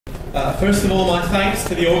First of all, my thanks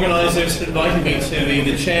to the organisers for inviting me to be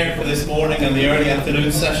the chair for this morning and the early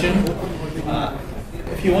afternoon session.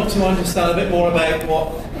 If you want to understand a bit more about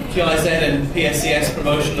what GIZ and PSCS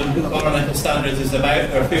promotion of environmental standards is about,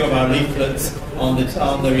 there are a few of our leaflets on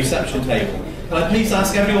the reception table. Can I please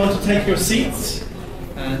ask everyone to take your seats,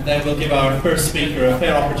 and then we'll give our first speaker a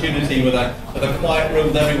fair opportunity with a quiet room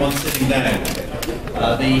with everyone sitting down.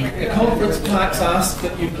 The conference packs ask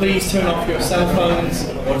that you please turn off your cell phones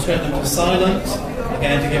or turn them to silent,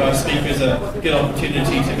 again to give our speakers a good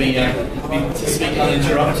opportunity to speak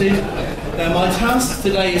uninterrupted. Now my task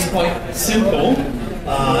today is quite simple.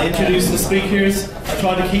 I introduce the speakers, I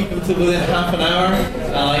try to keep them to within half an hour,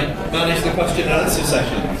 and I manage the question and answer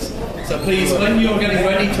sessions. So please, when you're getting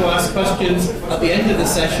ready to ask questions at the end of the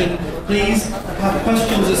session, please have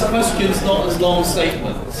questions as questions, not as long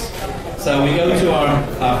statements. So we go to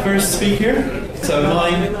our first speaker. So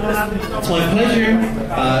it's my pleasure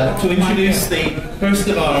to introduce the first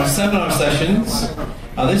of our seminar sessions.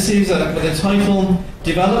 This is with the title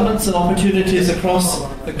Developments and Opportunities Across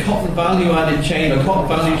the Cotton Value-Added Chain, or Cotton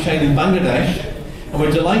Value Chain in Bangladesh. And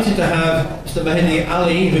we're delighted to have Mr. Mehdi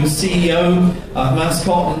Ali, who's CEO of Mass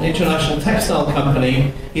Cotton International Textile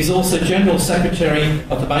Company. He's also General Secretary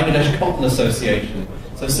of the Bangladesh Cotton Association.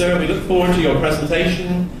 So sir, we look forward to your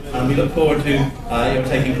presentation, and we look forward to your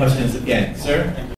taking questions at the end. Sir?